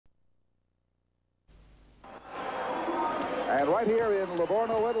And right here in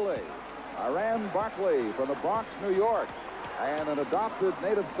Livorno, Italy, Iran Barkley from the Bronx, New York, and an adopted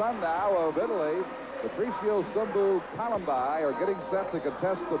native son now of Italy, Patricio Sumbu Kalambay, are getting set to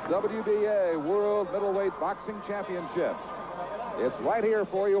contest the WBA World Middleweight Boxing Championship. It's right here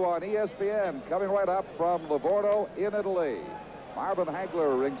for you on ESPN, coming right up from Livorno in Italy. Marvin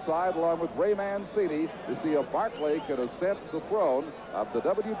Hagler ringside along with Ray Mancini to see if Barkley can ascend to the throne of the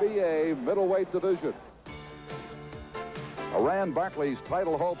WBA middleweight division. Iran Barkley's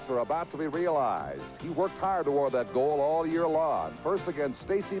title hopes are about to be realized. He worked hard toward that goal all year long, first against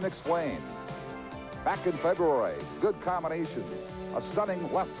Stacy McSwain. Back in February, good combination, a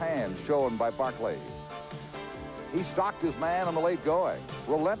stunning left hand shown by Barkley. He stalked his man in the late going,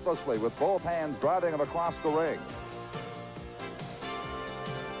 relentlessly with both hands driving him across the ring.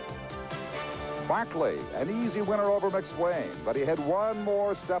 Barkley, an easy winner over McSwain, but he had one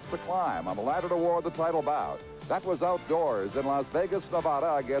more step to climb on the ladder toward the title bout. That was outdoors in Las Vegas,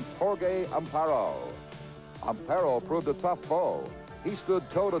 Nevada against Jorge Amparo. Amparo proved a tough foe. He stood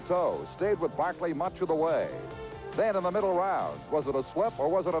toe-to-toe, stayed with Barkley much of the way. Then in the middle round, was it a slip or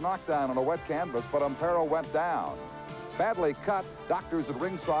was it a knockdown on a wet canvas, but Amparo went down. Badly cut, doctors at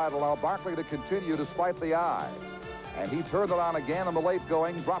ringside allow Barkley to continue despite the eye. And he turned it on again in the late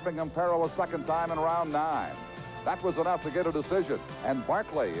going, dropping Amparo a second time in round 9. That was enough to get a decision, and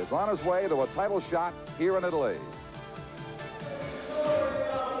Barkley is on his way to a title shot here in Italy.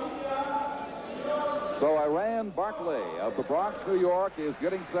 So Iran Barkley of the Bronx, New York, is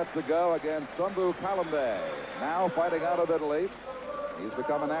getting set to go against Sumbu Kalambay, now fighting out of Italy. He's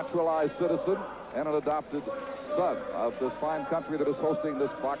become a naturalized citizen and an adopted son of this fine country that is hosting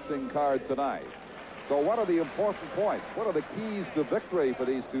this boxing card tonight. So what are the important points? What are the keys to victory for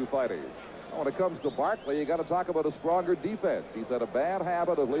these two fighters? When it comes to Barkley, you got to talk about a stronger defense. He's had a bad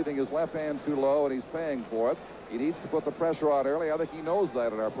habit of leaving his left hand too low, and he's paying for it. He needs to put the pressure on early. I think he knows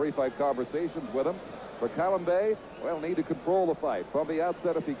that in our pre-fight conversations with him. For Kalambay, well, need to control the fight from the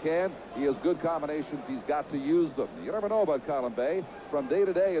outset if he can. He has good combinations. He's got to use them. You never know about Kalambay from day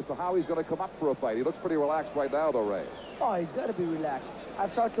to day as to how he's going to come up for a fight. He looks pretty relaxed right now, though, Ray. Oh, he's got to be relaxed.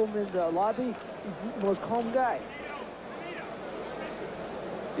 I've talked to him in the lobby. He's the most calm guy.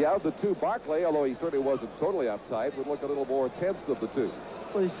 Yeah, of the two, Barkley, although he certainly wasn't totally uptight, would look a little more tense of the two.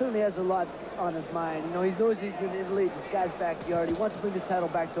 Well, he certainly has a lot on his mind. You know, he knows he's in Italy, this guy's backyard. He wants to bring his title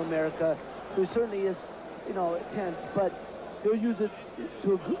back to America. So he certainly is, you know, tense, but he'll use it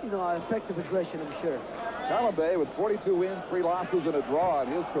to, you know, effective aggression, I'm sure. Kalambay with 42 wins, 3 losses, and a draw in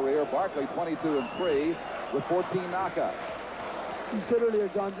his career. Barkley 22-3 with 14 knockouts. You said earlier,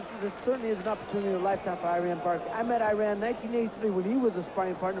 Don, there certainly is an opportunity of a lifetime for Iran Barkley. I met Iran in 1983 when he was a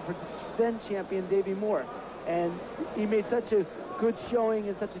sparring partner for then-champion Davey Moore. And he made such a good showing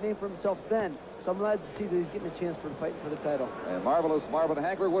and such a name for himself then. So I'm glad to see that he's getting a chance for the fight for the title. And marvelous Marvin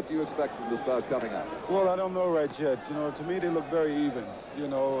Hagler, what do you expect from this bout coming up? Well, I don't know right yet. You know, to me, they look very even. You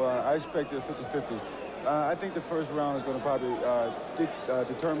know, I expect it 50-50. I think the first round is going to probably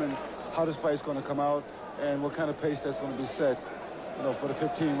determine how this fight is going to come out and what kind of pace that's going to be set, you know, for the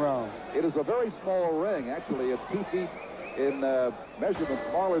 15 rounds. It is a very small ring. Actually, it's 2 feet in measurement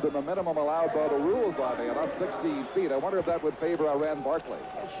smaller than the minimum allowed by the rules on it, about 16 feet. I wonder if that would favor Iran Barkley.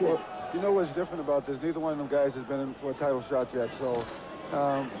 Sure. Well, you know what's different about this? Neither one of them guys has been in for a title shot yet, so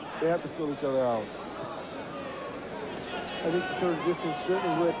they have to fill each other out. I think the short distance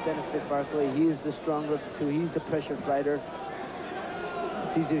certainly would benefit Barkley. He is the stronger of the two. He's the pressure fighter.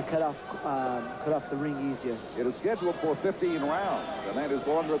 It's easier to cut off the ring easier. It is scheduled for 15 rounds, and that is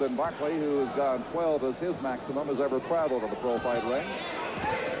longer than Barkley, who has gone 12 as his maximum has ever traveled on the pro fight ring.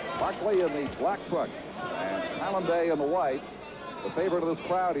 Barkley in the black trunks and Kalambay in the white. The favorite of this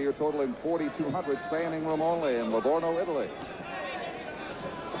crowd here, totaling 4,200, standing room only in Livorno, Italy.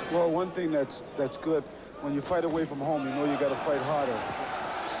 Well, one thing that's good, when you fight away from home, you know you got to fight harder.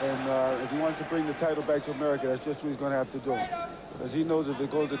 And if he wants to bring the title back to America, that's just what he's going to have to do. Because he knows if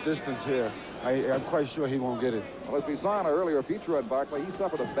it goes the distance here, I'm quite sure he won't get it. Well, as we saw in our earlier feature on Barkley, he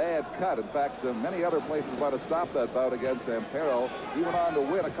suffered a bad cut. In fact, many other places might have stopped that bout against Amparo. He went on to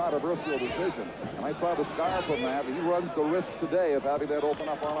win a controversial decision. And I saw the scar from that. He runs the risk today of having that open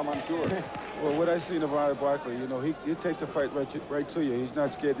up on him, I'm sure. Well, what I've seen of Iran Barkley, you know, he take the fight right to you. He's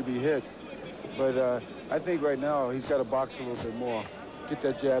not scared to be hit. But I think right now he's got to box a little bit more. Get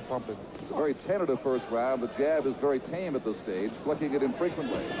that jab pumping. It's a very tentative first round. The jab is very tame at this stage, flicking it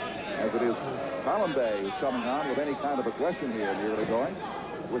infrequently. As it is Kalambay who's coming on with any kind of aggression here in the early going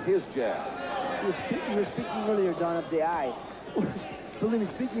with his jab. You were speaking earlier, Don, of the eye. believe me,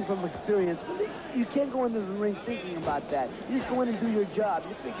 speaking from experience, you can't go into the ring thinking about that. You just go in and do your job.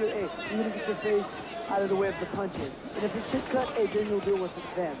 You figure, hey, you're going to get your face out of the way of the punches. And if it should cut, hey, then you'll deal with it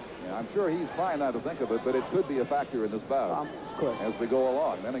then. Yeah, I'm sure he's trying not to think of it, but it could be a factor in this bout. Of course. As we go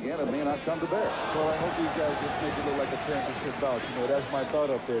along. Then again, it may not come to bear. Well, I hope these guys just make it look like a championship bout. You know, that's my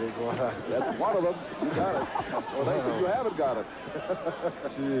thought up there. They go, that's one of them. You got it. Well, they think you haven't got it.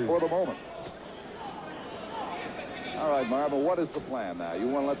 For the moment. All right, Marvin, what is the plan now? You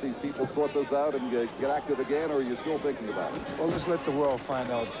want to let these people sort this out and get active again, or are you still thinking about it? Well, let's let the world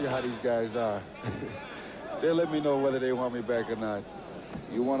find out, see how these guys are. They'll let me know whether they want me back or not.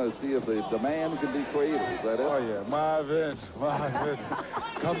 You want to see if the demand can be created, is that it? Oh, yeah. Marvin,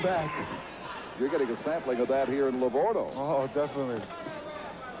 come back. You're getting a sampling of that here in Livorno. Oh, definitely.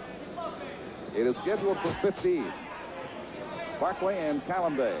 It is scheduled for 15. Barkley and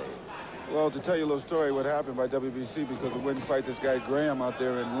Kalambay. Well, to tell you a little story, what happened by WBC, because it wouldn't fight this guy Graham out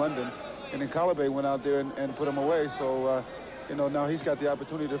there in London, and then Kalambay went out there and put him away, so, you know, now he's got the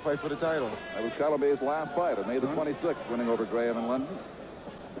opportunity to fight for the title. That was Kalambay's last fight on May the 26th, winning over Graham in London.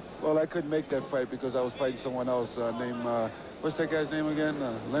 Well, I couldn't make that fight because I was fighting someone else named, what's that guy's name again?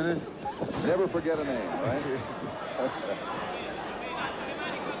 Leonard? Never forget a name, right?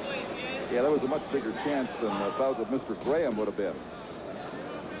 Yeah, that was a much bigger chance than the bout with Mr. Graham would have been.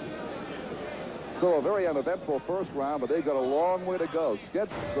 So a very uneventful first round, but they've got a long way to go. Scheduled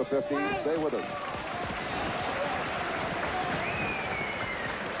for 15. Stay with us.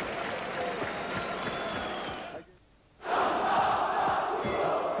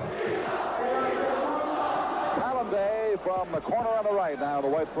 Kalambay from the corner on the right now, the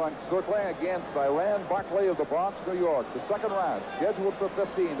white trunk circling against Iran Barkley of the Bronx, New York. The second round scheduled for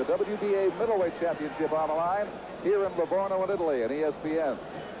 15. The WBA middleweight championship on the line here in Livorno in Italy and ESPN.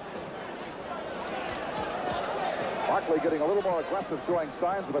 Barkley getting a little more aggressive, showing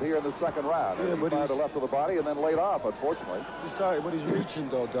signs of it here in the second round. Yeah, he fired the left of the body and then laid off, unfortunately. But he's reaching,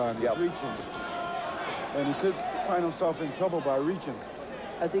 though, Don. He's reaching. And he could find himself in trouble by reaching.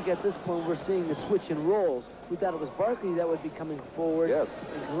 I think at this point we're seeing the switch in roles. We thought it was Barkley that would be coming forward. Yes.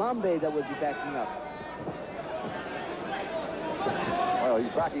 And Kalambay that would be backing up. Well,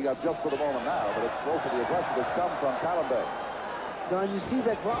 he's backing up just for the moment now, but it's most of the aggression has come from Kalambay. Don, you see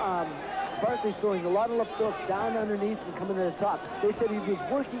that Barkley's throwing a lot of left hooks down underneath and coming to the top. They said he was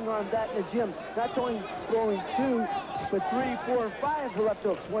working on that in the gym, not throwing 2, but 3, 4, and 5 left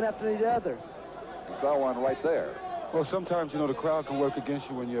hooks, one after the other. You saw one right there. Well, sometimes, you know, the crowd can work against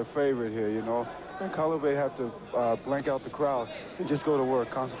you when you're a favorite here, you know. And Kalambay have to blank out the crowd and just go to work,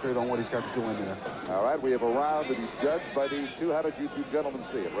 concentrate on what he's got to do in there. All right, we have a round that is judged by these two. How did you two gentlemen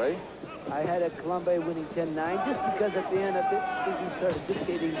see it, Ray? I had a Kalambay winning 10-9 just because at the end I think he started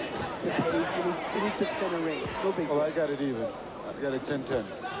dictating the pace and he took center range. No big deal. Well, I got it even. I got it 10-10.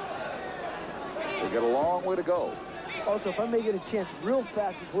 They got a long way to go. Also, if I may get a chance real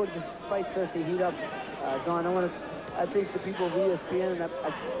fast before this fight starts to heat up, Don, I think the people of ESPN, and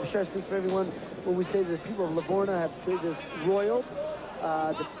I'm sure I speak for everyone when we say that the people of Livorno have treated us royal.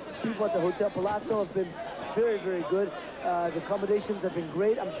 The people at the Hotel Palazzo have been very, very good. The accommodations have been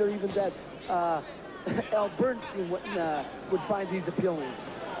great. I'm sure even that Al Bernstein would find these appealing.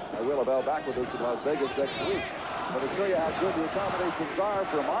 I will have Al back with us in Las Vegas next week. But to show you how good the accommodations are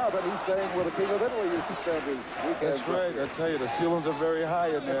for Marvin, he's staying with the King of Italy used to spend his weekends. That's right. I tell you, the ceilings are very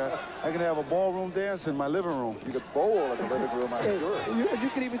high in there. I can have a ballroom dance in my living room. You could bowl in the living room, I'm sure. You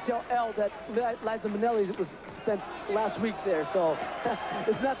can even tell Al that Liza Minnelli's was spent last week there, so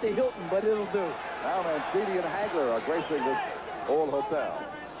it's not the Hilton, but it'll do. Now Mancini and Hagler are gracing this old hotel.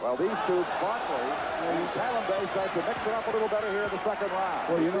 Well, these two, Barkley and Kalambay, start to mix it up a little better here in the second round.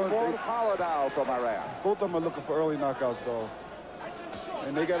 Well, you know, more power now from Iran. Both of them are looking for early knockouts, though.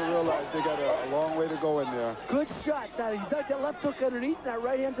 And they got to realize they got a long way to go in there. Good shot. Now, he dug that left hook underneath and that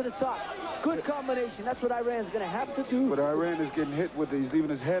right hand to the top. Good combination. That's what Iran's going to have to do. But Iran is getting hit with he's leaving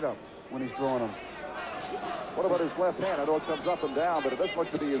his head up when he's throwing them. What about his left hand? I know it comes up and down, but it doesn't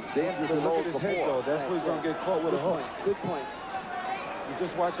look to be as dangerous as those before. Head, though. That's where he's going to get caught with a hook. Good point. You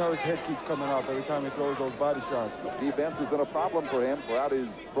just watch how his head keeps coming up every time he throws those body shots. Defense has been a problem for him throughout his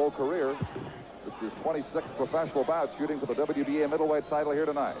pro career. This is his 26th professional bout shooting for the WBA middleweight title here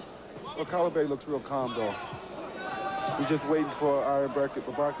tonight. Well, Kalambay looks real calm, though. He's just waiting for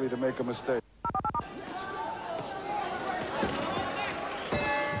Barkley to make a mistake.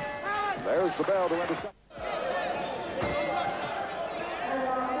 There's the bell to end the second.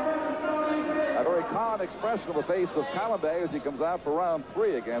 A very calm expression on the face of Kalambay as he comes out for round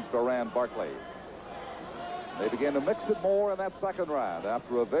 3 against Iran Barkley. They begin to mix it more in that second round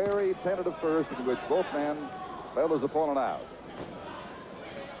after a very tentative first in which both men bailed his opponent out.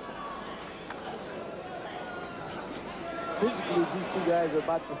 physically, these two guys are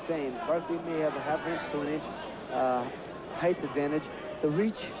about the same. Barkley may have a ½ inch to 1 inch height advantage. The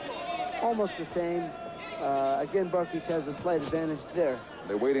reach, almost the same. Again, Barkley has a slight advantage there.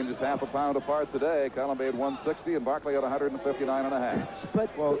 They're weighting just ½ a pound apart today. Kalambay at 160 and Barkley at 159.5.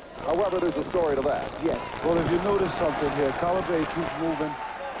 But, well, however, there's a story to that. Yes. Well, if you notice something here, Kalambay keeps moving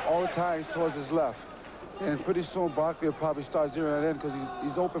all the time towards his left. And pretty soon, Barkley will probably start zeroing in because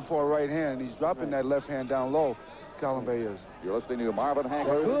he's open for a right hand. He's dropping that left hand down low, Kalambay is. You're listening to Marvin Hank.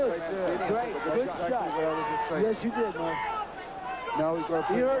 Good. Right there. Great. Good shot. Yes, you did, Marv. Now he's going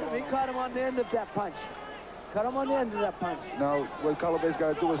to... He heard him. He caught him on the end of that punch. Cut him on the end of that punch. Now, what Kalambay's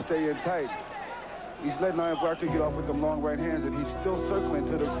got to do is stay in tight. He's letting Iron Barkley get off with them long right hands, and he's still circling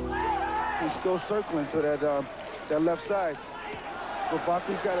to the... He's still circling to that left side. What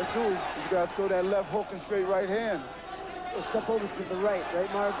Barkley's got to do, he's got to throw that left hook and straight right hand. Step over to the right,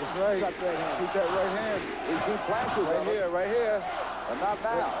 Marv? That's right. Shoot that right hand. He shoots flashes right here. And not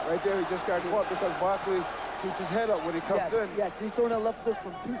now. Right there, he just got caught because Barkley keeps his head up when he comes in. Yes, he's throwing that left hook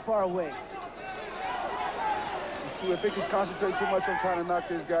from too far away. I think he's concentrating too much on trying to knock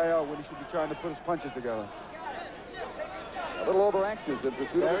this guy out when he should be trying to put his punches together. A little over anxious in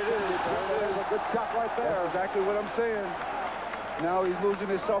pursuit. There it is. There's a good shot right there. That's exactly what I'm saying. Now he's losing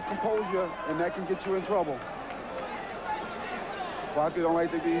his self-composure, and that can get you in trouble. Barkley don't like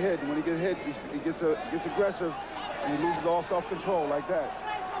to be hit. When he gets hit, he gets aggressive, and he loses all self-control like that.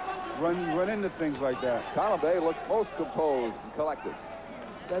 Run into things like that. Kalambay looks most composed and collected.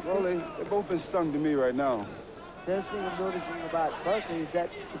 Well, they've both been stung to me right now. The other thing I'm noticing about Barkley is that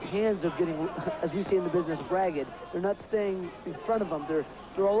his hands are getting, as we say in the business, ragged. They're not staying in front of him.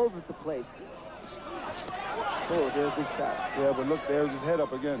 They're all over the place. Oh, there's a good shot. Yeah, but look, there's his head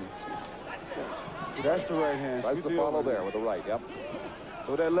up again. That's the right hand. Tries to follow there with the right, yep.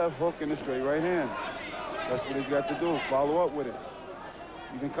 Throw that left hook in the straight right hand. That's what he's got to do. Follow up with it.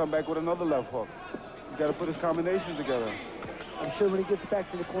 You can come back with another left hook. He's got to put his combination together. I'm sure when he gets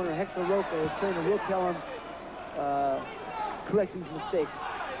back to the corner, Hector Roca, his trainer, will tell him correct these mistakes.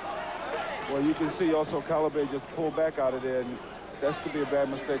 Well, you can see also Kalambay just pulled back out of there, and that could be a bad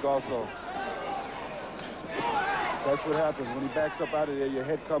mistake also. That's what happens. When he backs up out of there, your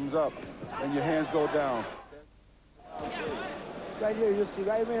head comes up, and your hands go down. Right here, you'll see,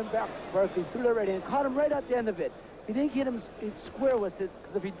 right ran back, Barkley threw the right hand, caught him right at the end of it. He didn't get him square with it,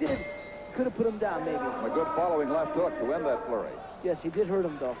 because if he did, he could have put him down, maybe. A good following left hook to end that flurry. Yes, he did hurt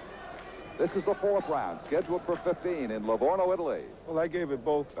him, though. This is the 4th round, scheduled for 15 in Livorno, Italy. Well, I gave it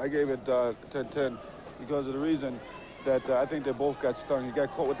both. I gave it 10-10 because of the reason that I think they both got stung. He got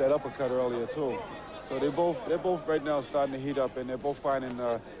caught with that uppercut earlier, too. So they're both right now starting to heat up, and they're both finding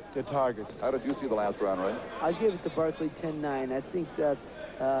their targets. How did you see the last round, Ray? I give it to Barkley 10-9. I think that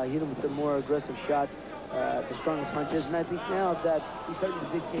he hit him with the more aggressive shots, the stronger punches, and I think now that he's starting to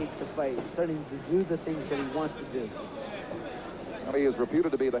dictate the fight. He's starting to do the things that he wants to do. Well, he is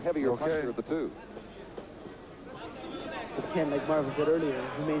reputed to be the heavier puncher of the two. But Ken, like Marvin said earlier,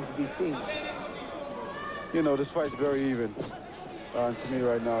 remains to be seen. You know, this fight's very even to me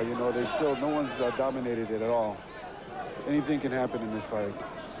right now. You know, no one's dominated it at all. Anything can happen in this fight.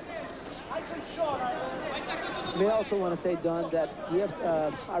 May I also want to say, Don, that we have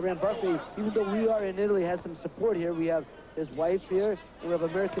Iran Barkley, even though we are in Italy, has some support here. We have his wife here. We have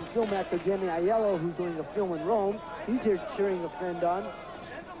American film actor Danny Aiello, who's doing a film in Rome. He's here cheering a friend on.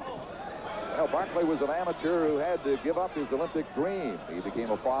 Well, Barkley was an amateur who had to give up his Olympic dream. He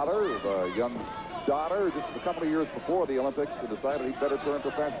became a father of a young daughter just a couple of years before the Olympics and decided he'd better turn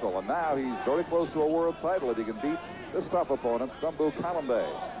professional. And now he's very close to a world title if he can beat this tough opponent, Sumbu Kalambay.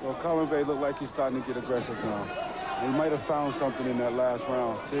 Well, Kalambay looked like he's starting to get aggressive now. He might have found something in that last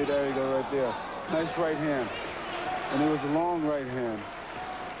round. See, there you go right there. Nice right hand. And it was a long right hand.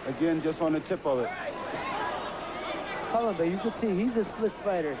 Again, just on the tip of it. Kalambay, you can see he's a slick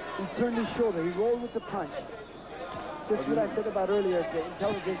fighter. He turned his shoulder. He rolled with the punch. This is what I said about earlier, the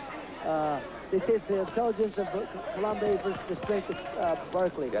intelligence. They say it's the intelligence of Kalambay versus the strength of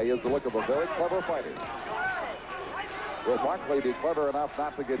Barkley. Yeah, he has the look of a very clever fighter. Will Barkley be clever enough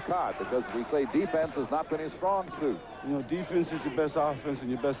not to get caught? Because we say defense has not been his strong suit. You know, defense is your best offense, and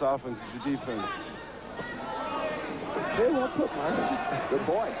your best offense is your defense. Very well put, Mark. Good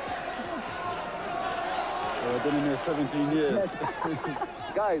point. I've been in there 17 years. Yes.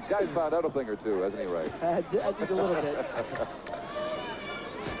 Guy's found out a thing or two, hasn't he, Ray? I think a little bit.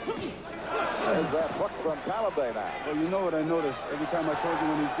 There's that hook from Kalambay now. Well, you know what I noticed? Every time I told you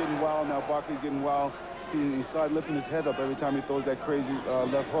when he's getting wild, now Barkley's getting wild, he started lifting his head up every time he throws that crazy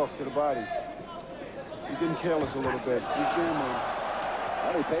left hook to the body. He's getting careless a little bit. He's gambling.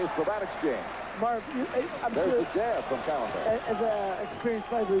 And he pays for that exchange. Marv, I'm There's sure the jab from Kalambay. as an experienced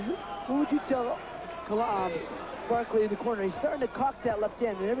fighter, what would you tell Barkley in the corner? He's starting to cock that left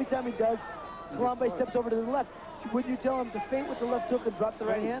hand, and every time he does, Kalambay steps over to the left. Would you tell him to feint with the left hook and drop the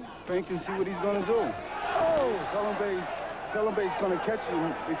right hand? Feint and see what he's going to do. Oh! Kalambay's going to catch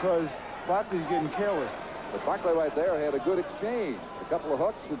him because Barkley's getting careless. But Barkley right there had a good exchange. A couple of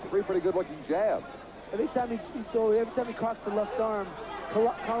hooks and 3 pretty good-looking jabs. Every time he cocks the left arm,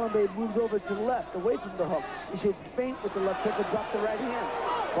 Kalambay moves over to the left, away from the hook. He should feint with the left hook and drop the right hand.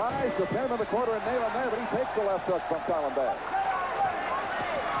 Tries to pin him in the corner and nail him there, but he takes the left hook from Kalambay.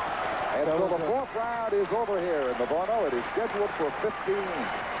 And so the 4th round is over here in Livorno. It is scheduled for 15.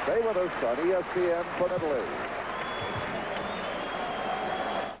 Stay with us on ESPN from Italy.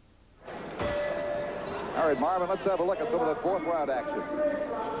 All right, Marvin, let's have a look at some of that 4th round action.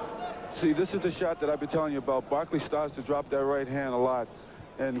 See, this is the shot that I've been telling you about. Barkley starts to drop that right hand a lot,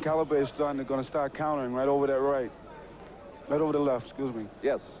 and Kalambay is going to start countering right over that right over the left, excuse me.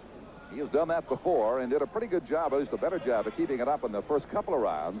 Yes, he has done that before and did a pretty good job, at least a better job of keeping it up in the first couple of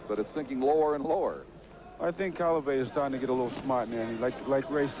rounds, but it's sinking lower and lower. I think Kalambay is starting to get a little smart now.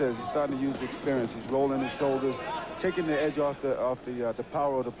 Like Ray says, he's starting to use the experience. He's rolling his shoulders, taking the edge off the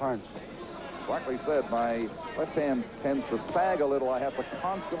power of the punch. Barkley said, my left hand tends to sag a little. I have to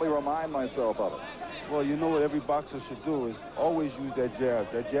constantly remind myself of it. Well, you know what every boxer should do is always use that jab.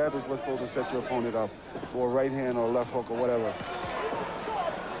 That jab is what's supposed to set your opponent up for a right hand or a left hook or whatever.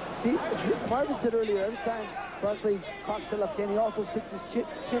 See, Marvin said earlier, every time Barkley cocks the left hand, he also sticks his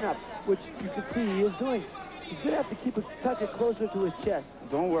chin up, which you can see he is doing. He's going to have to keep it, tuck it closer to his chest.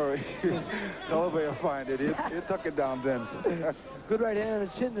 Don't worry. Kalambay will find it. He'll tuck it down then. Good right hand and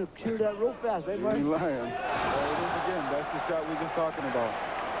a chin to clear that real fast, right, Martin? You're lying. There it is again. That's the shot we were just talking about.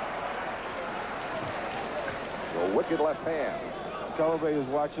 A wicked left hand. Kalambay is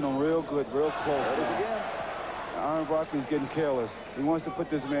watching him real good, real close. There it is again. Aaron Barkley's getting careless. He wants to put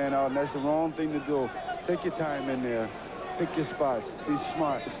this man out, and that's the wrong thing to do. Take your time in there. Pick your spots. Be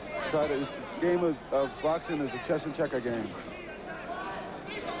smart. This game of boxing is a chess and checker game.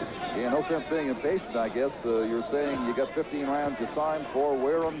 Yeah, no sense being impatient, I guess. You're saying you got 15 rounds to sign for,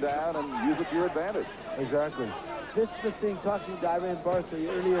 wear them down, and use it to your advantage. Exactly. This is the thing, talking to Iran Barkley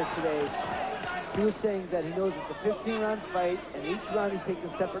earlier today, he was saying that he knows it's a 15-round fight, and each round he's taken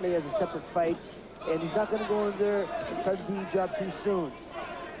separately as a separate fight, and he's not going to go in there and try to do the job too soon.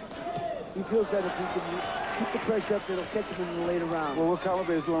 He feels that if he can keep the pressure up, it'll catch him in the later rounds. Well, what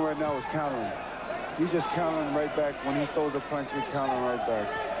Kalambay is doing right now is countering. He's just countering right back. When he throws a punch, he's countering right back.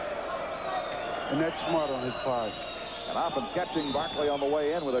 And that's smart on his part. And often catching Barkley on the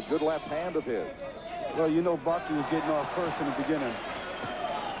way in with a good left hand of his. Well, you know, Barkley was getting off first in the beginning.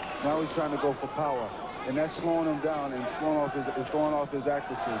 Now he's trying to go for power. And that's slowing him down and throwing off his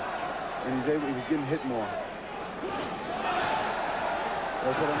accuracy. And he's getting hit more.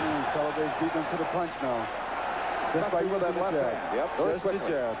 That's what I mean. Kalambay's beating him to the punch now. Just by with that left hand. Yep, that's the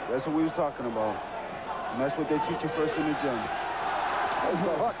jab. That's what we was talking about. And that's what they teach you first in the gym. There's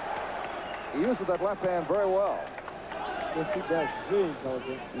the hook. He uses that left hand very well. Yes, he does. Very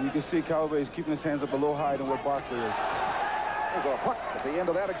intelligent. And you can see Kalambay is keeping his hands up a little higher than what Barkley is. There's a hook at the end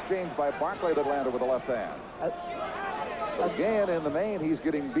of that exchange by Barkley that landed with the left hand. Again, in the main, he's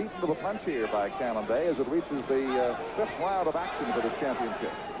getting beaten to the punch here by Kalambay as it reaches the 5th round of action for this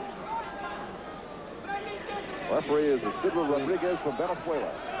championship. Referee is Isidro Rodriguez from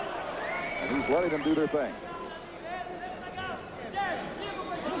Venezuela, and he's letting them do their thing.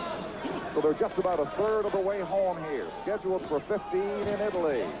 So they're just about a third of the way home here, scheduled for 15 in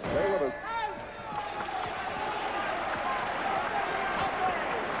Italy. Stay with us.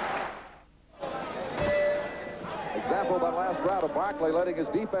 Example of that last round of Barkley letting his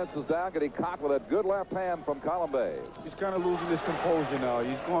defenses down, getting caught with a good left hand from Kalambay. He's kind of losing his composure now.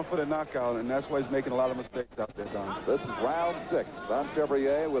 He's going for the knockout, and that's why he's making a lot of mistakes out there, Don. This is round 6. Don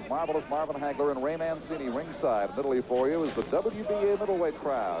Chevrier with marvelous Marvin Hagler and Ray Mancini ringside. In Italy for you is the WBA middleweight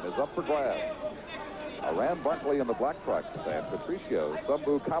crown is up for grabs. Iran Barkley in the black trunks and Patricio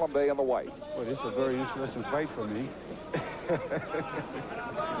Sumbu Kalambay in the white. Well, this is a very interesting fight for me.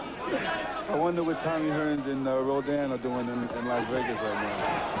 I wonder what Tommy Hearns and Rodan are doing in Las Vegas right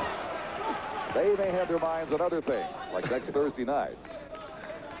now. They may have their minds on other things, like next Thursday night.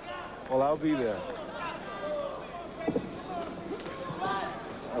 Well, I'll be there.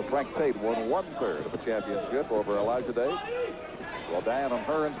 Frank Tate won 1/3 of the championship over Elijah Day. Well, Dan and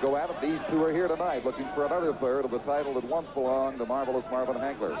Hearns go at it. These two are here tonight looking for another third of the title that once belonged to marvelous Marvin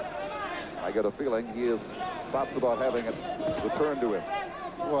Hagler. I get a feeling he has thoughts about having it returned to him.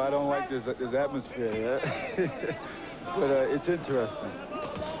 Well, I don't like this atmosphere, yeah? But it's interesting.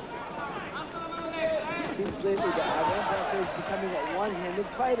 seems lately that Iran Barkley is becoming a one-handed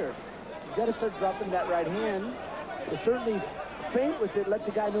fighter. He's got to start dropping that right hand. But certainly feint with it, let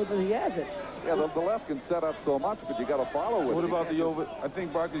the guy know that he has it. Yeah, the left can set up so much, but you got to follow with it. What about the over? I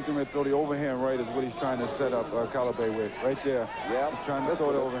think Barkley's going to throw the overhand right is what he's trying to set up Kalambay with. Right there. Yeah. He's trying to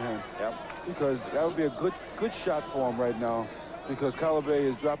throw the overhand. Yep. Because that would be a good shot for him right now. Because Kalambay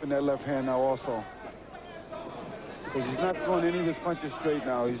is dropping that left hand now also. Because he's not throwing any of his punches straight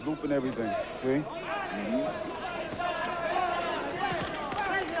now. He's looping everything. See?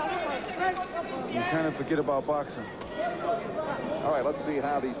 You kind of forget about boxing. All right, let's see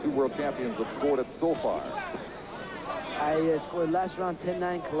how these two world champions have scored it so far. I scored last round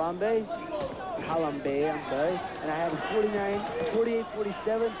 10-9 Kalambay, I'm sorry. And I had a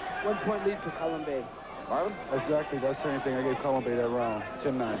 48-47, 1 point lead for Kalambay. Marvin? Exactly, that's the same thing. I gave Kalambay that round,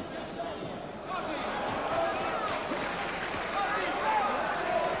 10-9.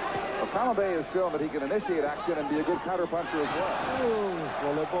 Kalambay has shown that he can initiate action and be a good counterpuncher as well. Ooh.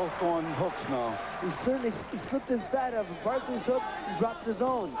 Well, they're both throwing hooks now. He slipped inside of Barkley's hook and dropped his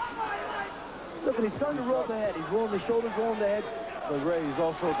own. Look, he's starting to roll the head. He's rolling the shoulders, rolling the head. But Ray, he's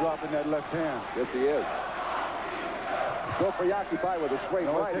also dropping that left hand. Yes, he is. So preoccupied with a straight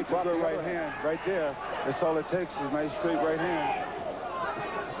No, right. it takes a good right hand. Right there. That's all it takes is a nice straight right hand.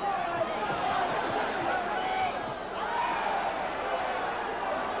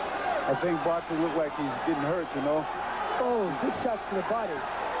 I think Barkley looked like he's getting hurt, you know. Oh, good shots to the body.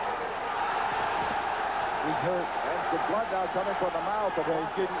 He's hurt. And some blood now coming from the mouth. Okay,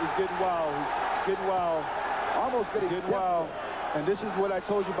 he's getting wild. He's getting wild. Almost getting wild. And this is what I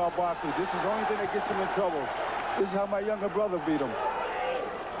told you about Barkley. This is the only thing that gets him in trouble. This is how my younger brother beat him.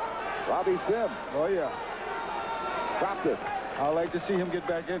 Robbie Sim. Oh, yeah. Dropped it. I like to see him get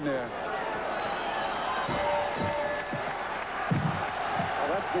back in there.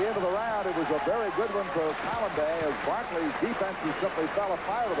 That's the end of the round. It was a very good one for Kalambay as Barkley's defense simply fell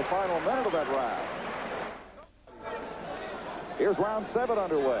apart in the final minute of that round. Here's round 7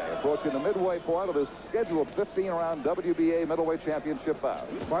 underway, approaching the midway point of this scheduled 15-round WBA middleweight championship bout.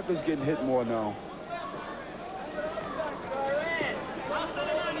 Barkley's getting hit more now.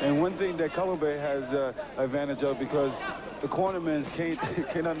 And one thing that Kalambay has advantage of, because the cornermen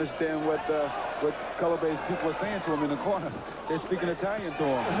can't understand what Kalambay's people are saying to him in the corner. They're speaking Italian to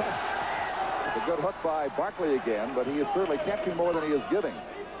him. It's a good hook by Barkley again, but he is certainly catching more than he is giving.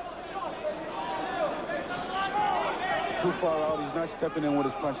 Too far out. He's not stepping in with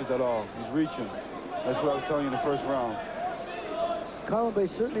his punches at all. He's reaching. That's what I was telling you in the first round. Kalambay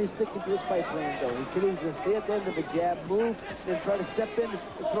certainly is sticking to his fight plan, though. He said he was going to stay at the end of a jab, move, then try to step in, and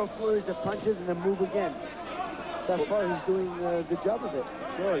throw flurries of punches, and then move again. Thus far, he's doing a good job of it.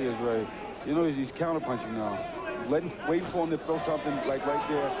 Sure he is, Ray. You know, he's counter-punching now. Waiting for him to throw something like right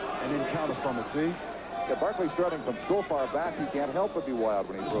there, and then counter from it, see? Yeah, Barkley's starting from so far back, he can't help but be wild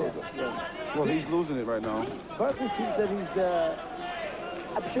when he throws it. Yeah. Well, he's losing it right now. Barkley seems that he's,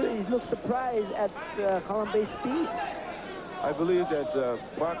 I'm sure he looks surprised at Kalambay's speed. I believe that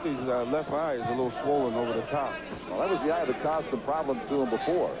Barkley's left eye is a little swollen over the top. Well, that was the eye that caused some problems to him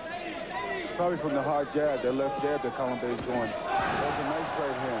before. Probably from the hard jab, that left jab that Kalambay's doing. That's a nice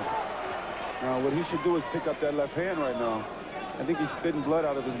right hand. Now, what he should do is pick up that left hand right now. I think he's spitting blood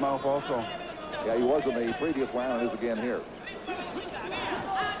out of his mouth also. Yeah, he was in the previous round and is again here.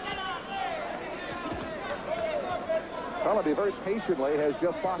 Kalambay very patiently has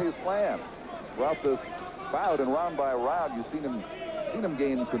just fought his plan. Throughout this bout and round by round, you've seen him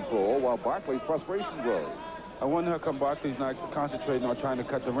gain control while Barkley's frustration grows. I wonder how come Barkley's not concentrating on trying to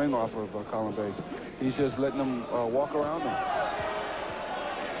cut the ring off of Kalambay. He's just letting him walk around him.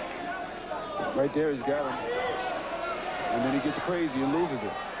 Right there, he's got him. And then he gets crazy and loses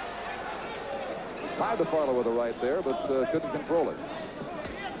it. Tried to follow with the right there, but couldn't control it.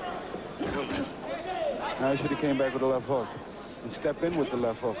 Now he should have came back with the left hook and stepped in with the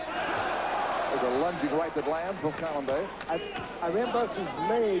left hook. There's a lunging right that lands from Kalambay. I ran Barkley's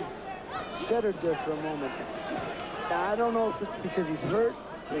legs shuddered there for a moment. Now, I don't know if it's because he's hurt,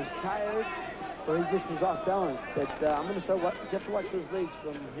 or he's tired, or he just was off balance. But I'm going to start. You have to watch those legs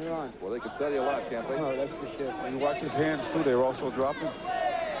from here on. Well, they can tell you a lot, can't they? Oh, that's for sure. And you watch his hands too; they're also dropping.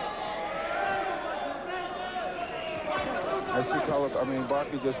 I see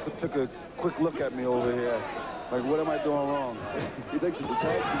Barkley just took a quick look at me over here. Like, what am I doing wrong? He thinks he's a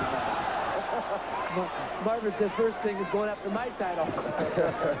tag team now. Marvin said first thing is going after my title.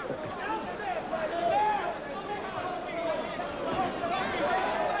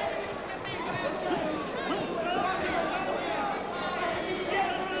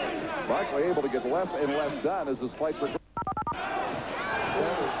 Barkley able to get less and less done as this fight progresses.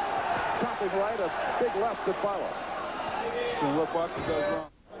 Chopped chopping right, a big left to follow. So what Barkley does wrong.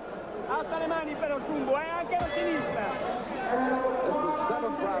 Alza le mani però Sumbu, anche la sinistra. This was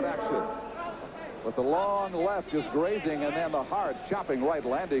 7th round action. With the long left just grazing, and then the hard chopping right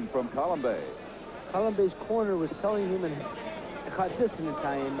landing from Kalambay. Kalambay's corner was telling him, and I caught this in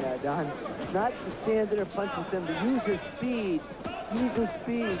Italian, Don, not to stand there and punch with them, but use his speed. Use his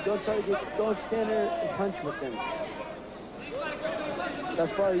speed. Don't stand there and punch with them.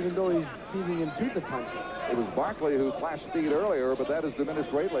 That's far, even though he's beating him to the punch. It was Barkley who flashed speed earlier, but that has diminished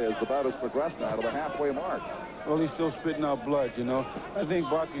greatly as the bout has progressed now to the halfway mark. Well, he's still spitting out blood, you know. I think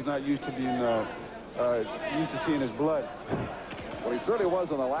Barkley's not used to being used to seeing his blood. Well, he certainly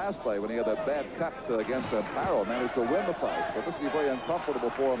was in the last fight when he had that bad cut against Amparo, managed to win the fight. But this will be very uncomfortable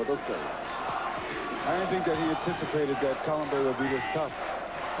for him at this stage. I don't think that he anticipated that Kalambay would be this tough.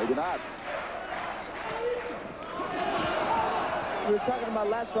 Maybe not. We were talking about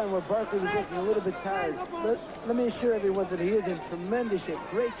last round where Barkley was looking a little bit tired. Let me assure everyone that he is in tremendous shape,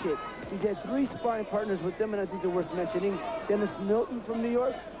 great shape. He's had 3 sparring partners with them, and I think they're worth mentioning. Dennis Milton from New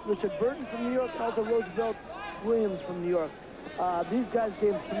York, Richard Burton from New York, and also Roosevelt Williams from New York. These guys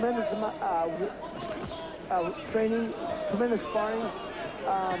gave him tremendous amount training, tremendous sparring.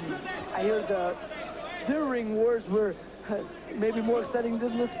 I hear their ring wars were maybe more exciting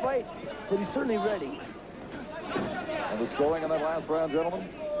than this fight, but he's certainly ready. And the scoring in that last round, gentlemen?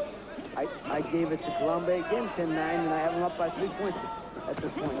 I gave it to Kalambay again, 10-9, and I have him up by 3 points at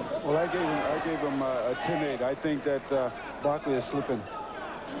this point. Well, I gave him a 10-8. I think that Barkley is slipping.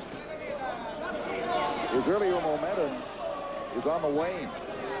 His earlier momentum is on the wane.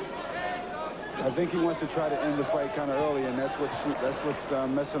 I think he wants to try to end the fight kind of early, and that's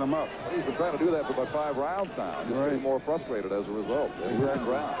what's messing him up. He's been trying to do that for about 5 rounds now. Just getting more frustrated as a result.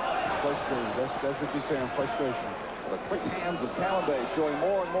 Exactly. Frustration. That's what you're saying, frustration. The quick hands of Kalambay showing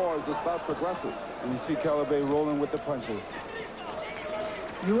more and more as this bout progresses. And you see Kalambay rolling with the punches.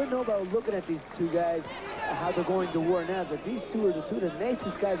 You wouldn't know about looking at these 2 guys how they're going to war now, but these 2 are the 2 of the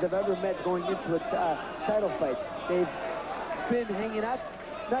nicest guys I've ever met going into a title fight. They've been hanging out,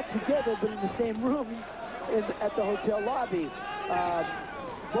 not together, but in the same room at the hotel lobby.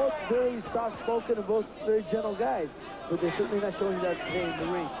 Both very soft-spoken and both very gentle guys, but they're certainly not showing that today in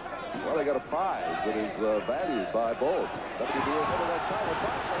the ring. Well, they got a prize that is valued by both. WBA middleweight title.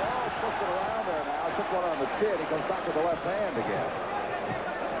 Barkley all pushed it around there now. Took one on the chin. He comes back to the left hand again.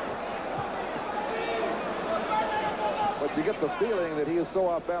 But you get the feeling that he is so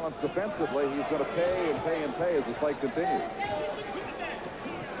off-balance defensively, he's going to pay and pay and pay as this fight continues.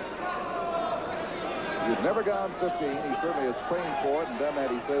 He's never gone 15. He certainly has trained for it and done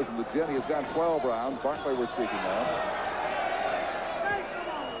that, he says, in the gym. He has gone 12 rounds. Barkley we're speaking now.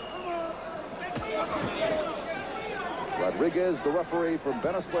 Rodriguez, the referee from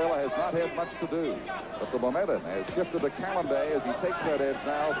Venezuela, has not had much to do. But the momentum has shifted to Kalambay as he takes that edge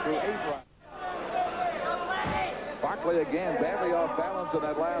now through 8 rounds. Barkley again badly off balance in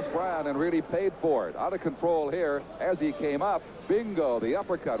that last round and really paid for it. Out of control here as he came up. Bingo, the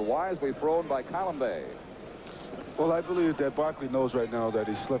uppercut wisely thrown by Kalambay. Well, I believe that Barkley knows right now that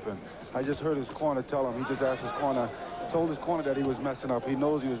he's slipping. I just heard his corner tell him. He just asked his corner, told his corner that he was messing up. He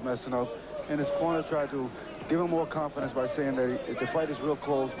knows he was messing up. And his corner tried to give him more confidence by saying that the fight is real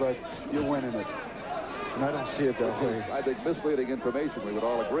close, but you're winning it. And I don't see it that way. I think misleading information, we would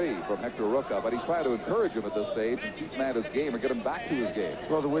all agree, from Hector Roca, but he's trying to encourage him at this stage and teach him at his game or get him back to his game.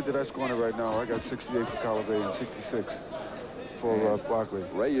 Well, the way that I scored it right now, I got 68 for Kalambay and 66 for Barkley.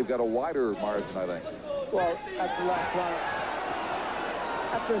 Ray, you've got a wider margin, I think. Well, after last round,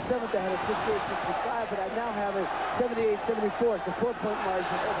 after a 7th, I had a 68-65, but I now have a 78-74. It's a 4-point margin.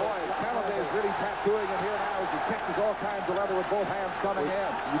 Oh, boy, Kalambay is really tattooing in here now as he catches all kinds of leather with both hands coming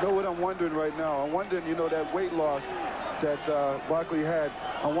in. You know what I'm wondering right now? I'm wondering, you know, that weight loss that Barkley had,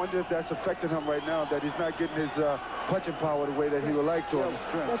 I wonder if that's affecting him right now, that he's not getting his punching power the way that he would like to on the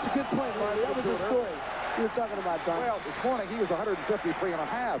strength. That's a good point, Marty. That was the story you were talking about, Don. Well, this morning he was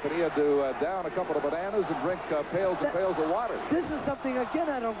 153.5, and he had to down a couple of bananas and drink pails and pails of water. This is something, again,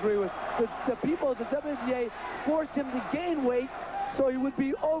 I don't agree with. The people at the WBA forced him to gain weight so he would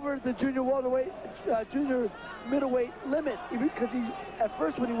be over the junior welterweight, junior middleweight limit, because at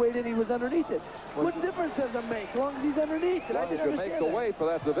first when he weighed in, he was underneath it. What difference does it make as long as he's underneath it? I didn't understand make the weight for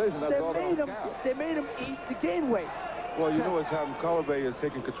that division. That's all that counts. They made him eat to gain weight. Well, you know what's happening. Kalambay is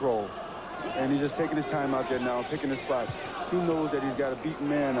taking control. And he's just taking his time out there now, picking his spot. He knows that he's got a beaten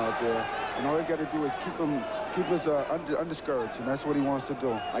man out there. And all he's got to do is keep us undiscouraged, and that's what he wants to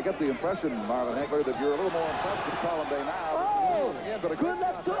do. I get the impression, Marlon Hegler, that you're a little more impressed with Kalambay now. Oh, good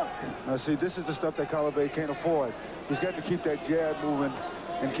left hook. Now, see, this is the stuff that Kalambay can't afford. He's got to keep that jab moving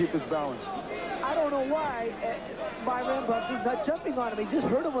and keep his balance. I don't know why Byron Barkley's not jumping on him. He just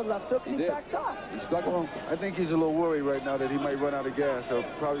hurt him with left hook and he backed off. He stuck him. Well, I think he's a little worried right now that he might run out of gas, so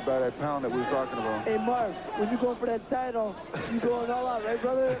probably by that pound that we were talking about. Hey, Marv, when you're going for that title, you're going all out, right,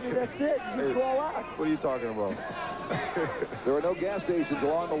 brother? I mean, that's it. You just go all out. What are you talking about? There are no gas stations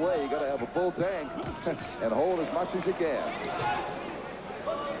along the way. You got to have a full tank and hold as much as you can.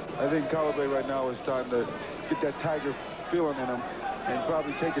 I think Kalambay right now is starting to get that Tiger feeling in him and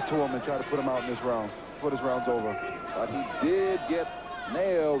probably take it to him and try to put him out in this round. Put his rounds over. But he did get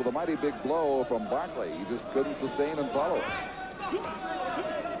nailed with a mighty big blow from Barkley. He just couldn't sustain and follow it.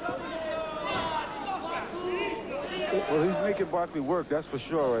 Well, he's making Barkley work, that's for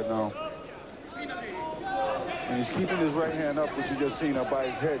sure right now. And he's keeping his right hand up, which you just seen up by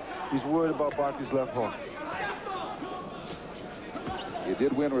his head. He's worried about Barkley's left hook. He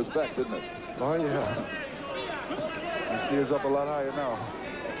did win respect, didn't it? Oh, yeah. You see he's up a lot higher now.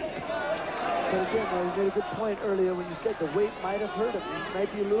 But again, you made a good point earlier when you said the weight might have hurt him. He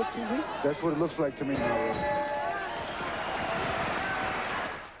might be a little too weak. That's what it looks like to me now.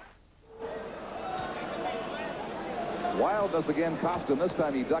 Wildness again cost him. This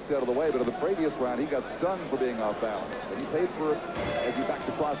time he ducked out of the way, but in the previous round he got stunned for being off balance. And he paid for it as he backed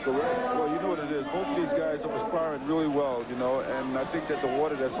across the ring. Well, you know what it is. Both of these guys are sparring really well, you know, and I think that the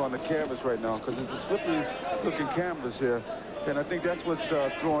water that's on the canvas right now, because it's a slippery looking canvas here, and I think that's what's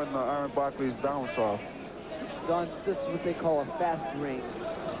throwing Iron Barkley's balance off. Don, this is what they call a fast ring,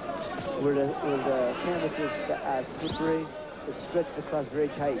 where the canvas is slippery. It's stretched across very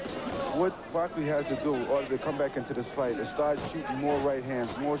tight. What Barkley has to do in order to come back into this fight is start shooting more right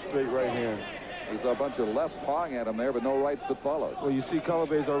hands, more straight right hands. There's a bunch of lefts pawing at him there, but no rights that followed. Well, you see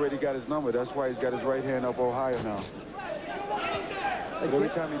Kalambay's already got his number. That's why he's got his right hand up all higher now. But every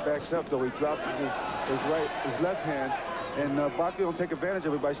time he backs up, though, he drops his left hand, and Barkley don't take advantage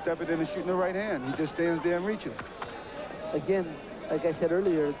of it by stepping in and shooting the right hand. He just stands there and reaches. Again, like I said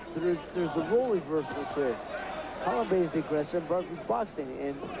earlier, there's the role reversals here. Kalambay is the aggressor, Barkley's boxing,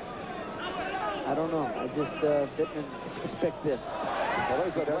 and I don't know. I just didn't expect this. Well,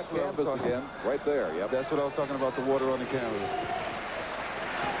 there's that wet canvas again, right there. Yep. That's what I was talking about, the water on the canvas.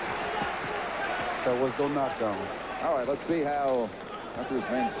 That was no knockdown. All right, let's see how Hunters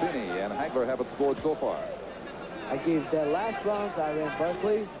Mancini and Hagler have it scored so far. I gave that last round to Iran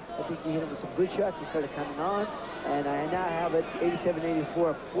Barkley. I think he hit him with some good shots. He started coming on. And I now have it 87-84,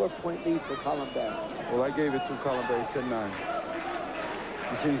 a 4-point lead for Kalambay. Well, I gave it to Kalambay 10-9.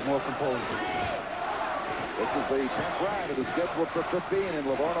 He seems more composed. This is the 10th round. It is scheduled for 15 in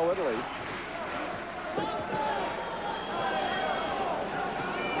Livorno, Italy.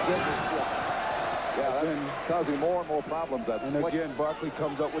 Yeah, that's causing more and more problems. And again, Barkley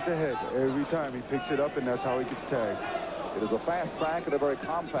comes up with the head. Every time he picks it up, and that's how he gets tagged. It is a fast track and a very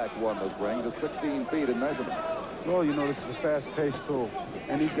compact one, this ring, just 16 feet in measurement. Well, you know, this is a fast-paced tool,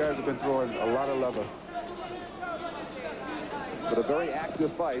 and these guys have been throwing a lot of leather. But a very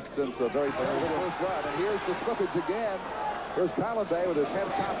active fight since a very first round. And here's the slippage again. Here's Kalambay with his head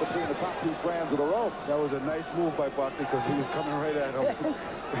caught between the top two strands of the rope. That was a nice move by Barkley because he was coming right at him.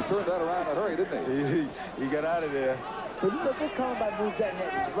 He turned that around in a hurry, didn't he? He got out of there. But look at Kalambay move that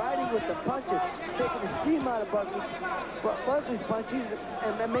head. He's riding with the punches, taking the steam out of Barkley's punches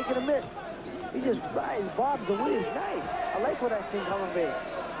and making a miss. He just rides, bobs and weaves. Nice. I like what I see in Kalambay.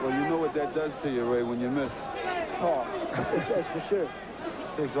 Well, you know what that does to you, Ray, when you miss. Oh, it does for sure.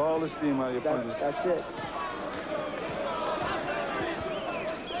 Takes all the steam out of your punches. That's it.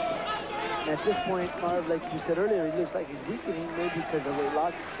 And at this point, Marv, like you said earlier, he looks like he's weakening, maybe because of weight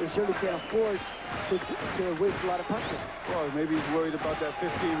loss. They surely can't afford to waste a lot of punches. Well, maybe he's worried about that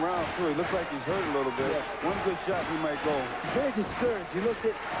 15 rounds, too. He looks like he's hurt a little bit. Yes. One good shot, he might go. He's very discouraged. You look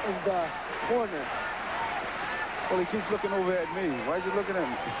at in the corner. Well, he keeps looking over at me. Why is he looking at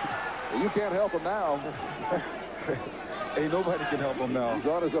me? Well, you can't help him now. Ain't nobody can help him now. He's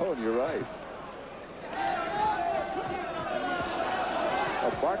on his own, you're right.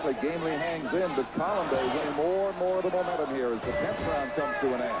 Well, Barkley gamely hangs in, but Kalambay winning more and more of the momentum here as the 10th round comes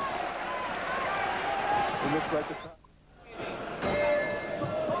to an end. It looks like the...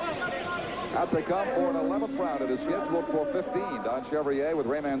 Out they come for an 11th round. It is scheduled for 15. Don Chevrier with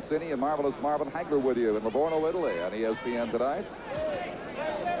Ray Mancini and Marvelous Marvin Hagler with you in Livorno, Italy on ESPN tonight.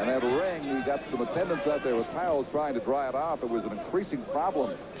 And that ring, we got some attendants out there with towels trying to dry it off. It was an increasing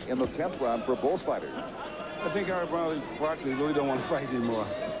problem in the 10th round for both fighters. I think Iron Barkley really don't want to fight anymore.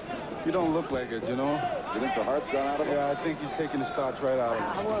 You don't look like it, you know? You think the heart's gone out of him? Yeah, I think he's taking the starch right out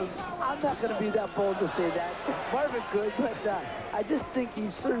of him. Well, I'm not going to be that bold to say that. Marvin could, but I just think he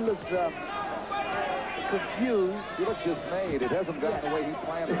certainly looks confused. He looks dismayed. It hasn't gone the way he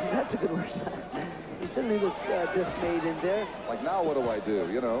planned it. That's a good word. He certainly looks dismayed in there. Like, now what do I do,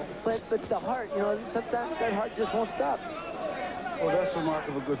 you know? But the heart, you know, sometimes that heart just won't stop. Well, that's the mark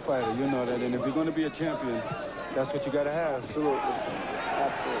of a good fighter. You know that. And if you're going to be a champion, that's what you got to have. Absolutely.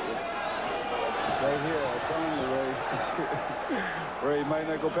 Absolutely. Right here, I'm telling you, Ray. Ray might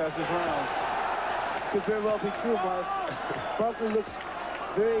not go past this round. Could very well be true, Mark. Barkley looks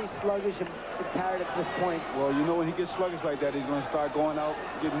very sluggish and tired at this point. Well, you know, when he gets sluggish like that, he's going to start going out,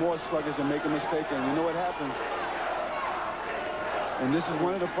 get more sluggish and make a mistake. And you know what happens. And this is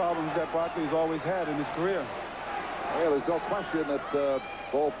one of the problems that Barkley's always had in his career. Well, there's no question that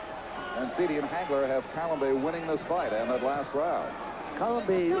both Mancini and Hagler have Kalambay winning this fight and that last round.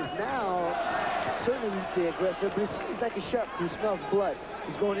 Kalambay is now certainly the aggressor, but he's like a shark who smells blood.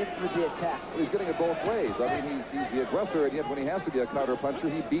 He's going in for the attack. Well, he's getting it both ways. I mean, he's the aggressor, and yet when he has to be a counter puncher,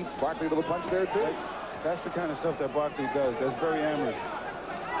 he beats Barkley to the punch there, too. That's the kind of stuff that Barkley does. That's very amateur.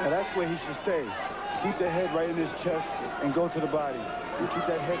 And that's where he should stay. Keep the head right in his chest and go to the body. And keep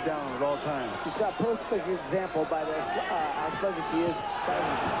that head down at all times. Just a perfect example by the, how sluggish he is.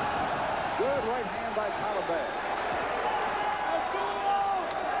 Good right hand by Kalambay.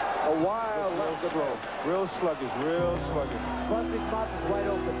 A wild left throw. Real sluggish, real sluggish. Barkley's mouth is wide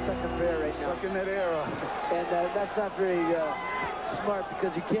open, sucking air right now. Sucking that air up. And that's not very smart,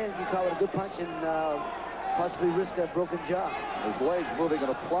 because you call it a good punch and possibly risk a broken jaw. His legs moving in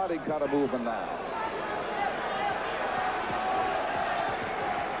a plodding kind of movement now.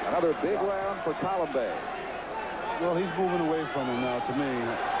 Another big round for Kalambay. Well, he's moving away from him now, to me.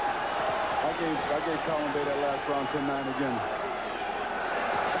 I gave Kalambay that last round 10-9 again.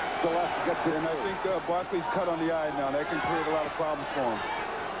 The left gets it, and I think Barkley's cut on the eye now. That can create a lot of problems for him.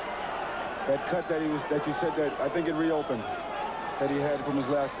 That cut that you said that I think it reopened that he had from his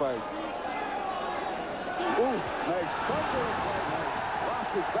last fight. Ooh, nice. Lost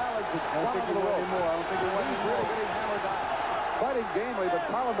his balance. I don't think he went anymore. I don't think he went anymore. Getting hammered down. Fighting gamely, but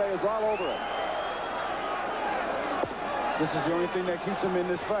Kalambay is all over it. This is the only thing that keeps him in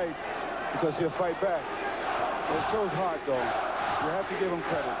this fight, because he'll fight back. It shows heart, though. You have to give him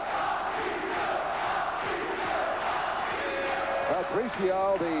credit.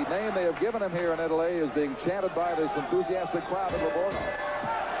 Patricio, the name they have given him here in Italy, is being chanted by this enthusiastic crowd in Livorno.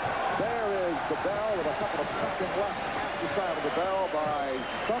 There is the bell with a couple of seconds left at the side of the bell by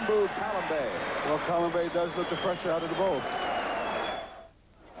Sumbu Kalambay. Well, Kalambay does look the pressure out of the bowl.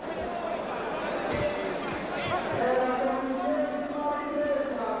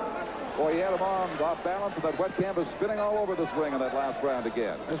 Boy, he had him on off balance, and that wet canvas spinning all over this ring in that last round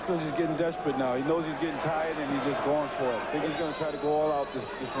again. That's because he's getting desperate now. He knows he's getting tired, and he's just going for it. I think he's going to try to go all out this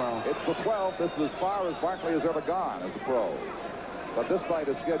round. It's the 12th. This is as far as Barkley has ever gone as a pro. But this fight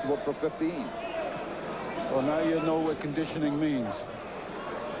is scheduled for 15. Well, now you know what conditioning means.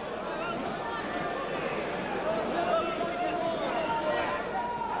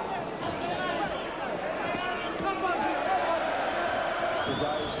 His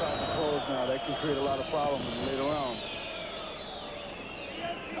eyes are starting to close now. That can create a lot of problems in the later round.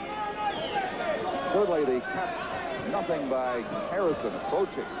 Thirdly, the cut, nothing by Harrison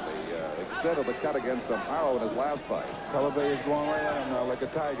approaching the extent of the cut against Amparo in his last fight. Kalambay is going right at him now like a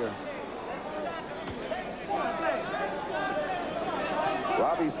tiger.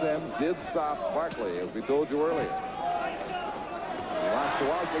 Robbie Sims did stop Barkley, as we told you earlier. He lost to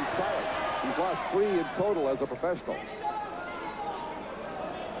Wesley Silent. He's lost 3 in total as a professional.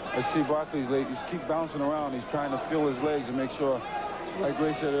 I see Barkley's legs. He keeps bouncing around. He's trying to feel his legs and make sure, like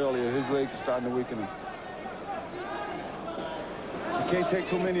Ray said earlier, his legs are starting to weaken him. You can't take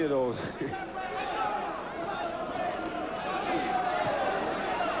too many of those.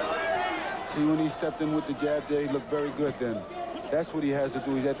 See, when he stepped in with the jab there, he looked very good then. That's what he has to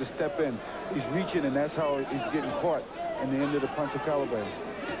do. He had to step in. He's reaching, and that's how he's getting caught in the end of the punch of Kalambay.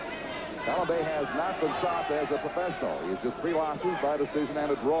 Kalambay has not been stopped as a professional. He has just 3 losses by decision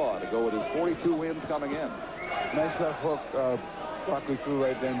and a draw to go with his 42 wins coming in. Nice left hook Barkley threw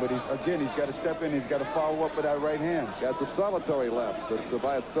right then, but he's got to step in. He's got to follow up with that right hand. That's a solitary left, but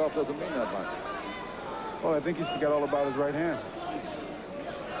by itself doesn't mean that much. Well, I think he's forgot all about his right hand.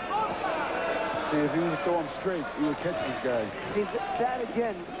 See, if he was to throw him straight, he would catch this guy. See, that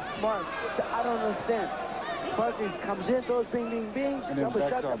again, Mark, I don't understand. Barkley comes in, throws bing, bing, bing, and then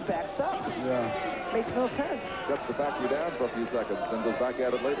backs up. Yeah. Makes no sense. Gets the back you down for a few seconds, then goes back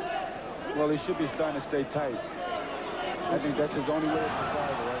at it later. Well, he should be starting to stay tight. I think that's his only way to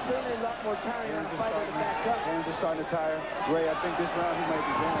survive, right? Certainly a lot more tiring on a fighter to back up. Hands are starting to tire. Ray, I think this round he might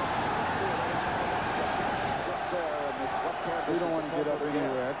be going. Just there in this We don't want to get up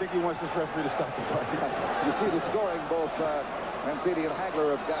anywhere. I think he wants this referee to stop the fight. You see the scoring, both Mancini and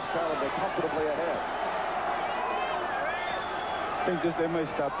Hagler have got Kalambay comfortably ahead. I think they may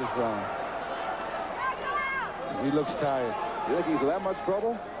stop this round. He looks tired. You think he's in that much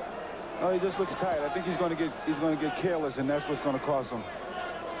trouble? No, he just looks tired. I think he's going to get careless, and that's what's going to cost him.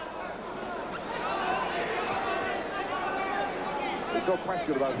 There's no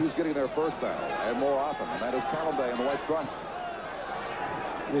question about who's getting there first now, and more often, and that is Kalambay in the white trunks.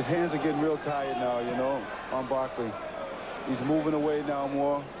 His hands are getting real tired now, you know, on Barkley. He's moving away now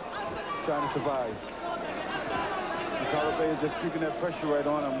more, trying to survive. And Kalambay is just keeping that pressure right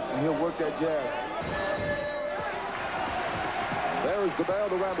on him, and he'll work that jab. There's the bell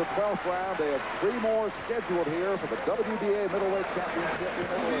to round the 12th round. They have 3 more scheduled here for the WBA middleweight championship in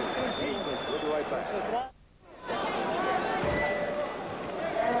Italy. We'll be right back.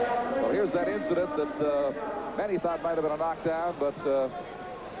 Well, here's that incident that many thought might have been a knockdown, but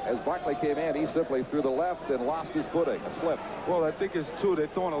as Barkley came in, he simply threw the left and lost his footing, a slip. Well, I think it's true. They're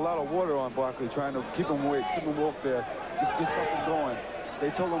throwing a lot of water on Barkley, trying to keep him awake, keep him woke there, get something going. They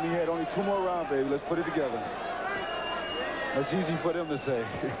told him he had only 2 more rounds, baby. Let's put it together. That's easy for them to say.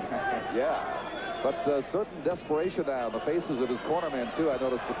 Yeah, but certain desperation now in the faces of his cornermen, too, I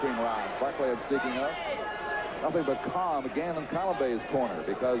noticed between rounds. Barkley had sneaking up. Nothing but calm again in Kalambay's corner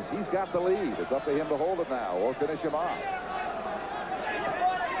because he's got the lead. It's up to him to hold it now or finish him off.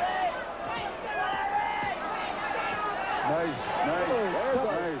 Nice.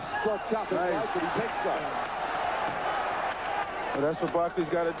 Short chop in right, but he takes some. Well, that's what Barkley's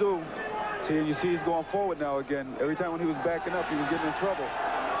got to do. See, and you see he's going forward now again. Every time when he was backing up, he was getting in trouble.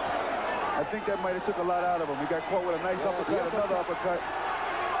 I think that might have took a lot out of him. He got caught with a nice uppercut, another uppercut.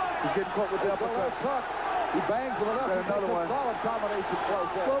 He's getting caught with the uppercut. He bangs with another. Another one. Solid combination close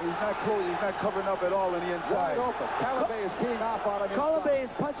there. He's not close. He's not covering up at all on the inside. Wide open. Kalambay is teeing off on him. Kalambay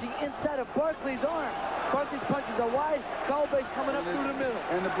is punching inside of Barkley's arms. Barkley's punches are wide. Kalambay's coming up through the middle.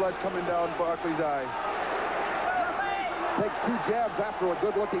 And the blood coming down Barkley's eye. Takes 2 jabs after a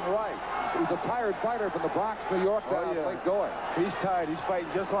good-looking right. He's a tired fighter from the Bronx, New York, down late going. He's tired. He's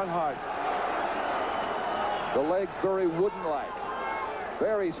fighting just on heart. The legs very wooden-like.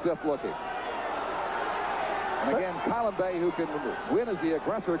 Very stiff-looking. And again, Kalambay, who can win as the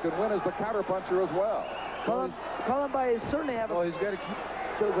aggressor, can win as the counterpuncher as well. Kalambay is certainly having... Oh, he's got to keep...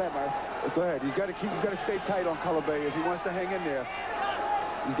 So go ahead, Mark. Go ahead. He's got to stay tight on Kalambay if he wants to hang in there.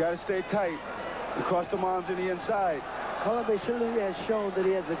 He's got to stay tight. He crossed the arms in the inside. Kalambay surely has shown that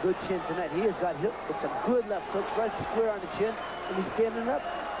he has a good chin tonight. He has got hit with some good left hooks right square on the chin, and he's standing up.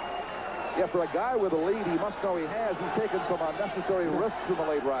 Yeah, for a guy with a lead, he must know he has. He's taken some unnecessary risks in the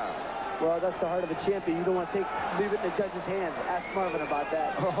late round. Well, that's the heart of a champion. You don't want to leave it in the judge's hands. Ask Marvin about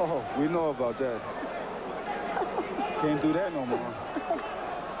that. Oh, we know about that. Can't do that no more.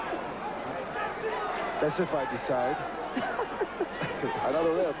 That's if I decide.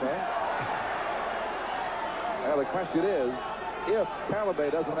 Another rip, huh? Now, the question is, if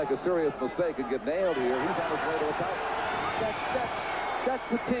Kalambay doesn't make a serious mistake and get nailed here, he's on his way to a title. That's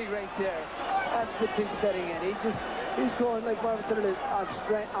fatigue right there. That's fatigue setting in. He's going, like Marvin said, on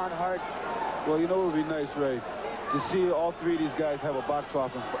strength, on heart. Well, you know what would be nice, Ray? To see all 3 of these guys have a box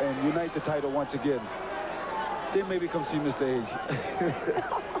off and unite the title once again. Then maybe come see Mr. H.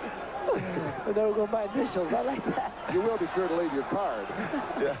 And then we'll go by initials. I like that. You will be sure to leave your card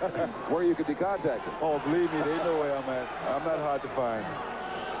where you can be contacted. Oh, believe me, they know where I'm at. I'm not hard to find.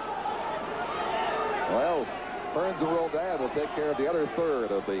 Well, Burns and Roldan will take care of the other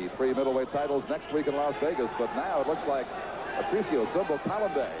third of the 3 middleweight titles next week in Las Vegas. But now it looks like Patricio Sumbu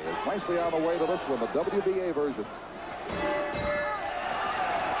Kalambay is nicely on the way to this one, the WBA version.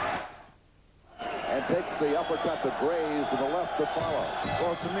 And takes the uppercut that grazed and the left to follow.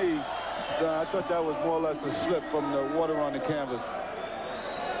 Well, to me, I thought that was more or less a slip from the water on the canvas.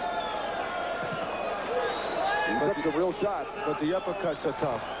 He took some real shots. But the uppercuts are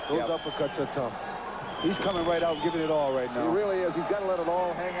tough. Those uppercuts are tough. He's coming right out and giving it all right now. He really is. He's got to let it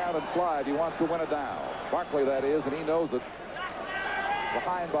all hang out and fly if he wants to win it down. Barkley, that is, and he knows it.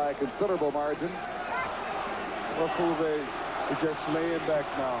 Behind by a considerable margin. Well, Kalambay is just laying back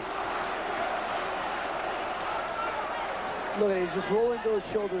now. Look at it, he's just rolling those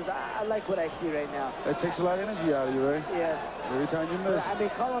shoulders. I like what I see right now. That takes a lot of energy out of you, right? Yes. Every time you miss. I mean,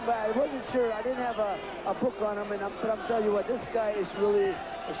 Kalambay, I wasn't sure. I didn't have a book on him, but I'm telling you what, this guy is really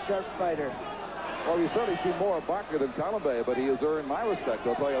a sharp fighter. Well, you certainly see more of Barkley than Kalambay, but he has earned my respect,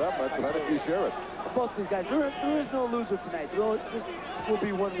 I'll tell you that much, and I think you share it. Both these guys, there is no loser tonight. There just will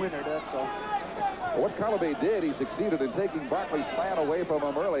be one winner, that's all. What Kalambay did, he succeeded in taking Barkley's plan away from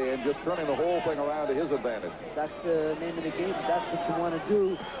him early and just turning the whole thing around to his advantage. That's the name of the game. That's what you want to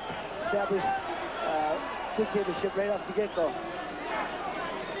do. Establish dictatorship right off the get-go.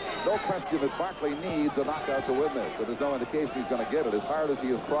 No question that Barkley needs a knockout to win this, but there's no indication he's going to get it, as hard as he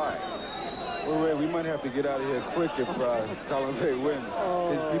is trying. Well, Ray, we might have to get out of here quick if Kalambay wins.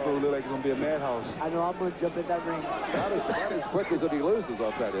 These people look like it's going to be a madhouse. I know, I'm going to jump in that ring. Not as quick as if he loses,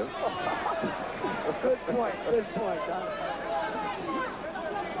 I'll tell you. Good point, Don.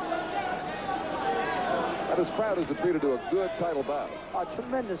 And this crowd has been treated to a good title bout. A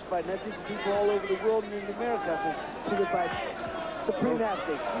tremendous fight, and I think people all over the world and in America have been treated by supreme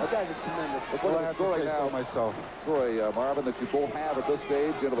athletes. These guys are tremendous. Well, I have to say now myself. Sorry, Marvin, that you both have at this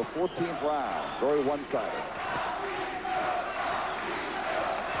stage into the 14th round. Very one-sided.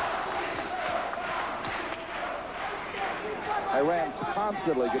 Iran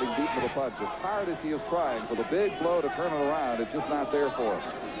constantly getting beaten with a punch. As hard as he is trying for the big blow to turn it around, it's just not there for him.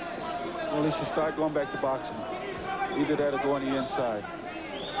 Well, he should start going back to boxing. Either that or go on the inside.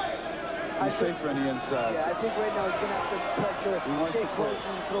 He's safer on the inside. Yeah, I think right now he's going to have to pressure, stay close,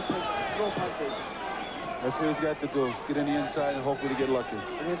 and throw punches. That's what he's got to do. Get in the inside and hopefully get lucky.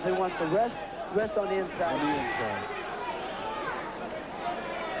 And if he wants to rest on the inside. On the inside.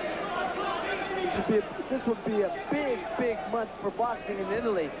 This would be a big month for boxing in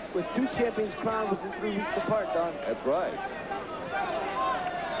Italy, with 2 champions crowned within 3 weeks apart, Don. That's right.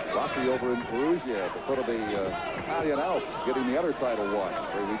 Rocky over in Perugia at the foot of the Italian Alps, getting the other title won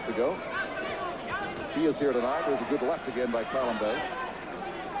 3 weeks ago. He is here tonight. There's a good left again by Kalambay.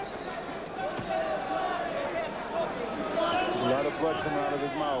 A lot of blood coming out of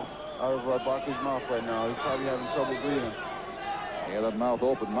his mouth, out of Barkley's mouth right now. He's probably having trouble breathing. He had that mouth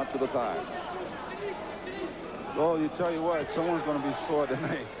open much of the time. Oh, you tell you what, someone's going to be sore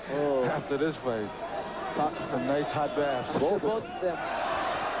tonight after this fight. A nice hot bath. Both of them.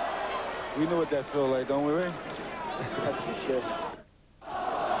 We know what that feels like, don't we, Ray? That's for sure.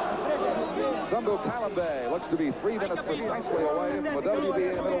 Sumbu Kalambay looks to be 3 minutes precisely away from the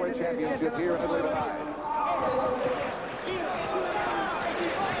WBA middleweight championship here in Italy tonight.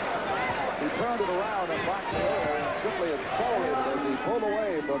 He turned it around and blocked the air and simply accelerated as he pulled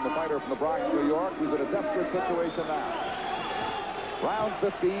away from the fighter from the Bronx, New York, who's in a desperate situation now. Round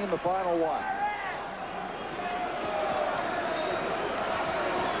 15, the final one.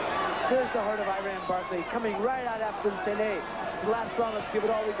 There's the heart of Iran Barkley coming right out after the 10-8. It's the last round. Let's give it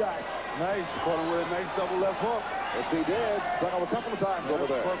all we got. Nice. Caught him with a nice double left hook. Yes, he did. Stung him a couple of times over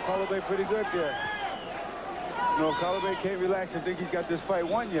there. Kalambay pretty good there. You know, Kalambay can't relax and think he's got this fight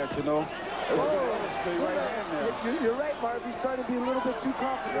won yet, you know. You're right, Marv. He's trying to be a little bit too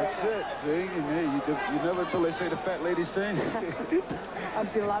confident. That's it. See? Hey, you never until they say the fat lady sing. I've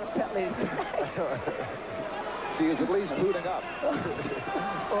seen a lot of fat ladies. She is at least tuning up.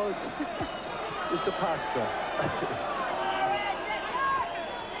 It's the pasta.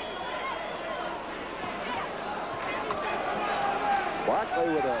 Barkley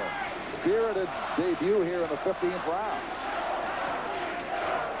with a spirited debut here in the 15th round.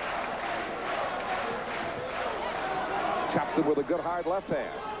 Chops him with a good hard left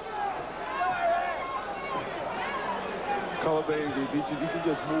hand. Kalambay, you can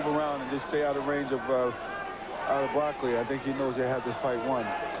just move around and just stay out of range of Barkley. I think he knows they have this fight won.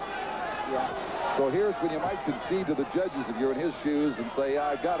 Yeah. So here's when you might concede to the judges if you're in his shoes and say, yeah,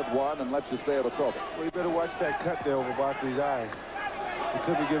 I've got it won, and let you stay out of trouble. Well, you better watch that cut there over Barkley's eye. It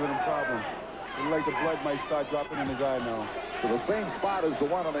could be giving him problems. It's like the blood might start dropping in his eye now. So the same spot as the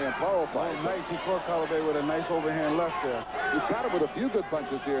one on the Imparo fight. Oh, nice. He caught Kalambay with a nice overhand left there. He's got him with a few good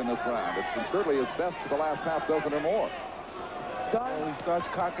punches here in this round. It's been certainly his best for the last half dozen or more. Oh, he starts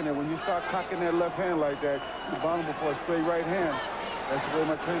cocking it. When you start cocking that left hand like that, you're vulnerable for a straight right hand. That's the way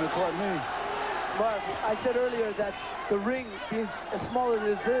my trainer taught me. Marv, I said earlier that the ring, being as small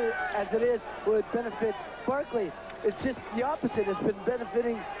as it is, would benefit Barkley. It's just the opposite. It's been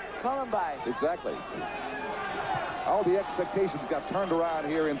benefiting Kalambay. Exactly. All the expectations got turned around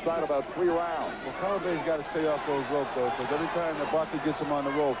here inside about 3 rounds. Well, Kalambay's got to stay off those ropes, though, because every time that Barkley gets him on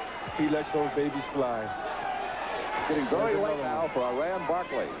the rope, he lets those babies fly. Getting very late now for Iran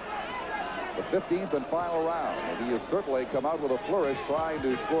Barkley. The 15th and final round. And he has certainly come out with a flourish trying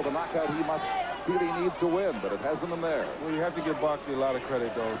to score the knockout he must feel he needs to win, but it hasn't been there. Well, you have to give Barkley a lot of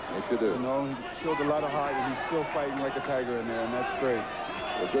credit, though. Yes, you do. You know, he showed a lot of heart, and he's still fighting like a tiger in there, and that's great.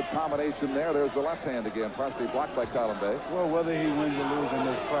 A good combination there. There's the left hand again, partially blocked by Kalambay. Well, whether he wins or loses in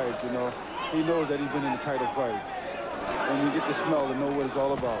this fight, you know, he knows that he's been in a title fight. And you get the smell to know what it's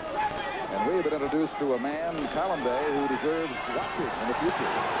all about. And we've been introduced to a man, Kalambay, who deserves watching in the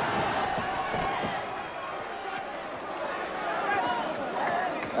future.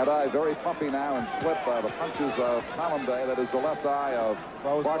 That eye very pumpy now and slit by the punches of Kalambay. That is the left eye of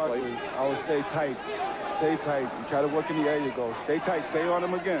Barkley. I would stay tight. Stay tight. You try to work in the air, you go. Stay tight. Stay on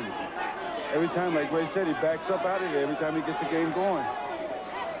him again. Every time, like Ray said, he backs up out of there every time he gets the game going.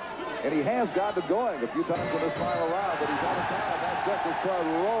 And he has gotten it going a few times in this final round, but he's out of time. That judges crowd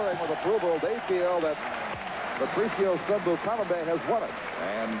roaring with approval. They feel that Patricio Sumbu Kalambay has won it.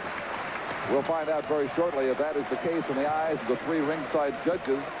 And we'll find out very shortly if that is the case in the eyes of the three ringside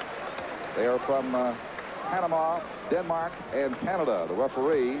judges. They are from Panama, Denmark, and Canada. The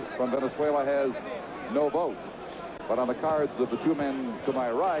referee from Venezuela has no vote. But on the cards of the two men to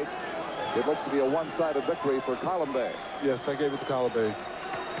my right, it looks to be a one-sided victory for Kalambay. Yes, I gave it to Kalambay.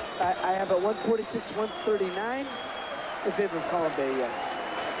 I have a 146-139 in favor of Kalambay, yes.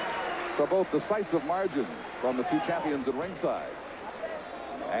 So both decisive margins from the two champions at ringside.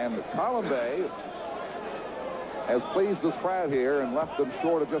 And Kalambay has pleased this crowd here and left them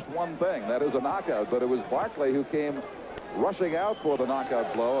short of just one thing. That is a knockout. But it was Barkley who came rushing out for the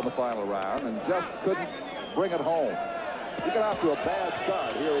knockout blow in the final round and just couldn't bring it home. He got off to a bad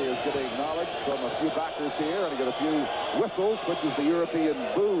start. Here he is getting acknowledged from a few backers here, and he got a few whistles, which is the European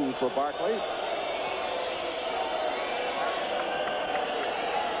boo for Barkley.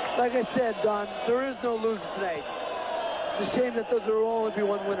 Like I said, Don, there is no loser tonight. It's a shame that there will only be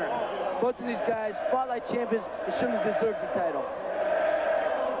one winner. Both of these guys fought like champions and should have deserved the title.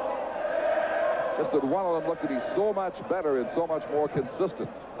 Just that one of them looked to be so much better and so much more consistent.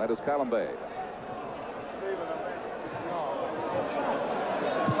 That is Kalambay.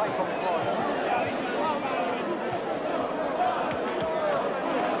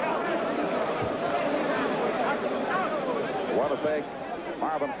 I want to thank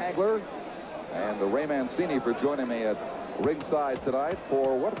Marvin Hagler and Ray Mancini for joining me at ringside tonight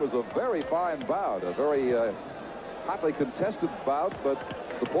for what was a very fine bout, a very hotly contested bout, but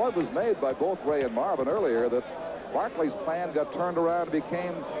the point was made by both Ray and Marvin earlier that Barkley's plan got turned around and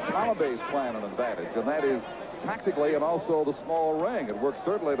became Kalambay's plan an advantage, and that is tactically and also the small ring. It worked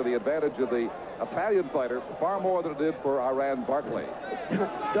certainly to the advantage of the Italian fighter far more than it did for Iran Barkley.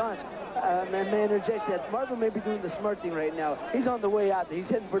 Don, may I interject that Marvin may be doing the smart thing right now. He's on the way out. He's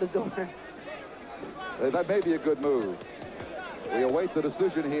heading for the door. That may be a good move. We await the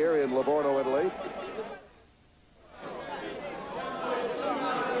decision here in Livorno, Italy.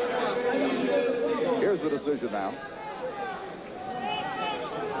 Here's the decision now.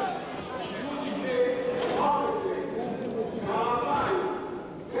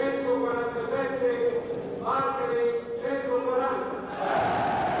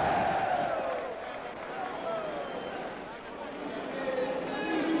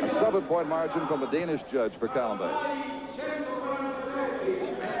 A 7-point margin from the Danish judge for Kalambay.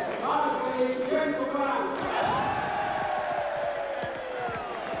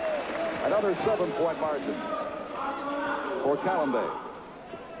 Another 7-point margin for Kalambay.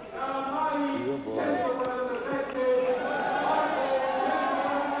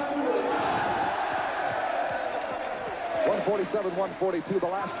 147-142, the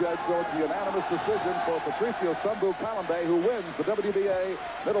last judge, so it's a unanimous decision for Patricio Sumbu Kalambay, who wins the WBA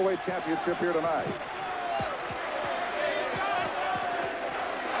middleweight championship here tonight.